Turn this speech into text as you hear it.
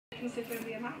considering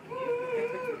the amount.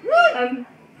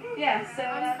 Yeah, so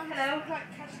hello.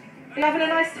 You having a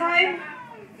nice time?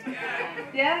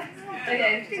 Yeah?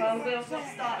 Okay, well we'll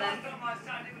start then.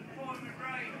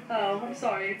 Oh, I'm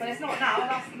sorry, but it's not now,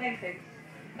 that's the main thing.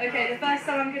 Okay, the first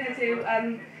song I'm going to do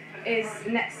is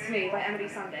Next to Me by Emilie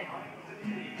Sande.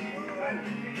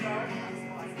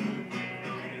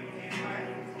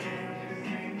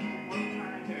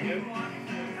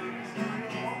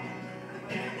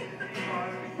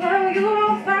 Well,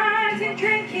 you'll find him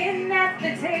drinking at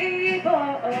the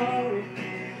table,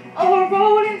 or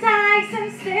rolling dice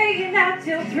and staying out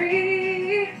till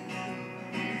 3.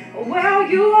 Well,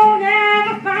 you won't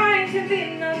ever find him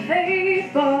in a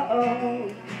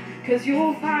vapor, 'cause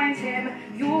you'll find him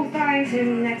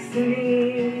next to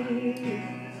me.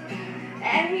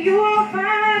 And you'll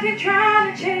find him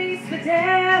trying to chase the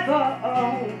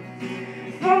devil,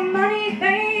 for money,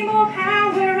 fame, or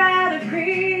power out of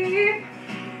greed.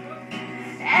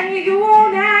 And you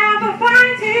won't ever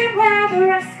find him where the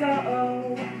rest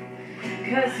go,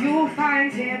 'cause you'll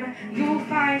find him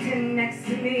next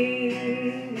to me.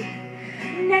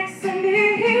 Next to me,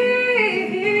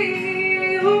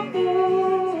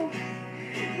 ooh,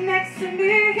 next to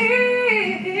me,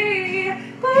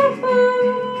 ooh,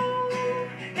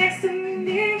 next to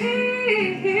me,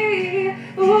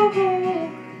 ooh,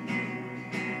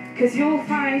 'cause you'll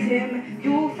find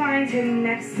him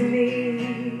next to me.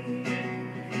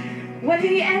 When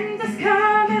the end has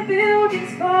come and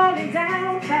buildings falling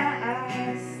down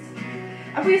fast,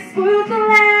 and we spoiled the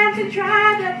land and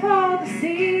tried to pour the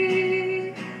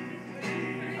sea.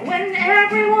 When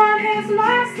everyone has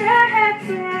lost their heads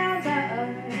around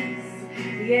us,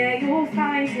 yeah, you'll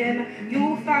find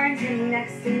him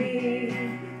next to me.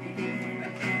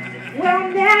 Well,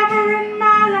 never in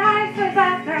my life have I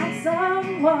found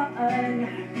someone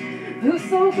who's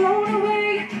so blown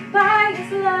away by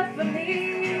his love for me.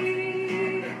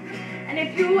 And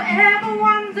if you ever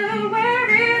wonder where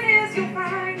it is, you'll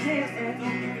find him.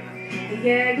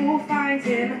 Yeah, you'll find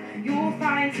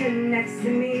him next to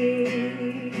me.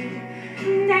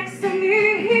 Next to me,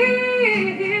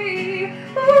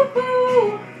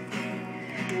 ooh,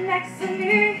 next to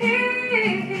me,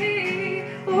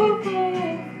 ooh,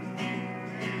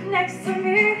 next to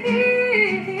me,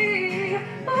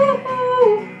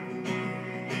 ooh,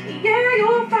 yeah,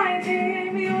 you'll find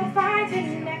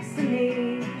him next to me.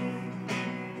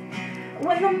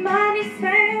 When the money's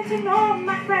spent and all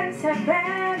my friends have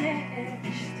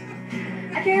vanished,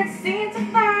 I can't seem to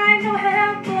find no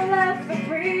help or love for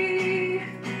free.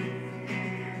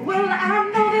 Well, I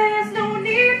know there's no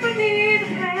need for me to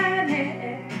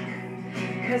panic,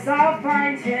 'cause I'll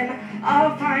find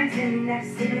him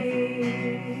next to me.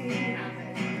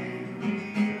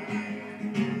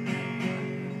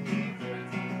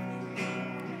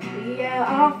 Yeah,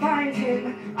 I'll find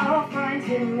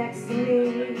him next to me.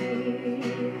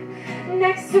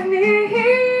 Next to me,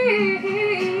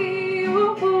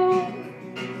 ooh,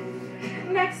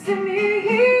 next to me,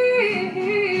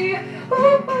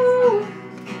 ooh,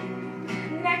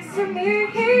 next to me,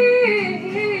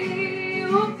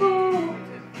 ooh,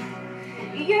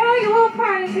 yeah, you'll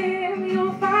find him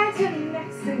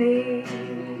next to me.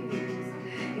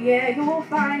 Yeah, you'll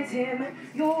find him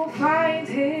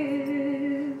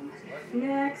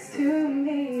next to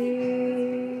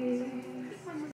me.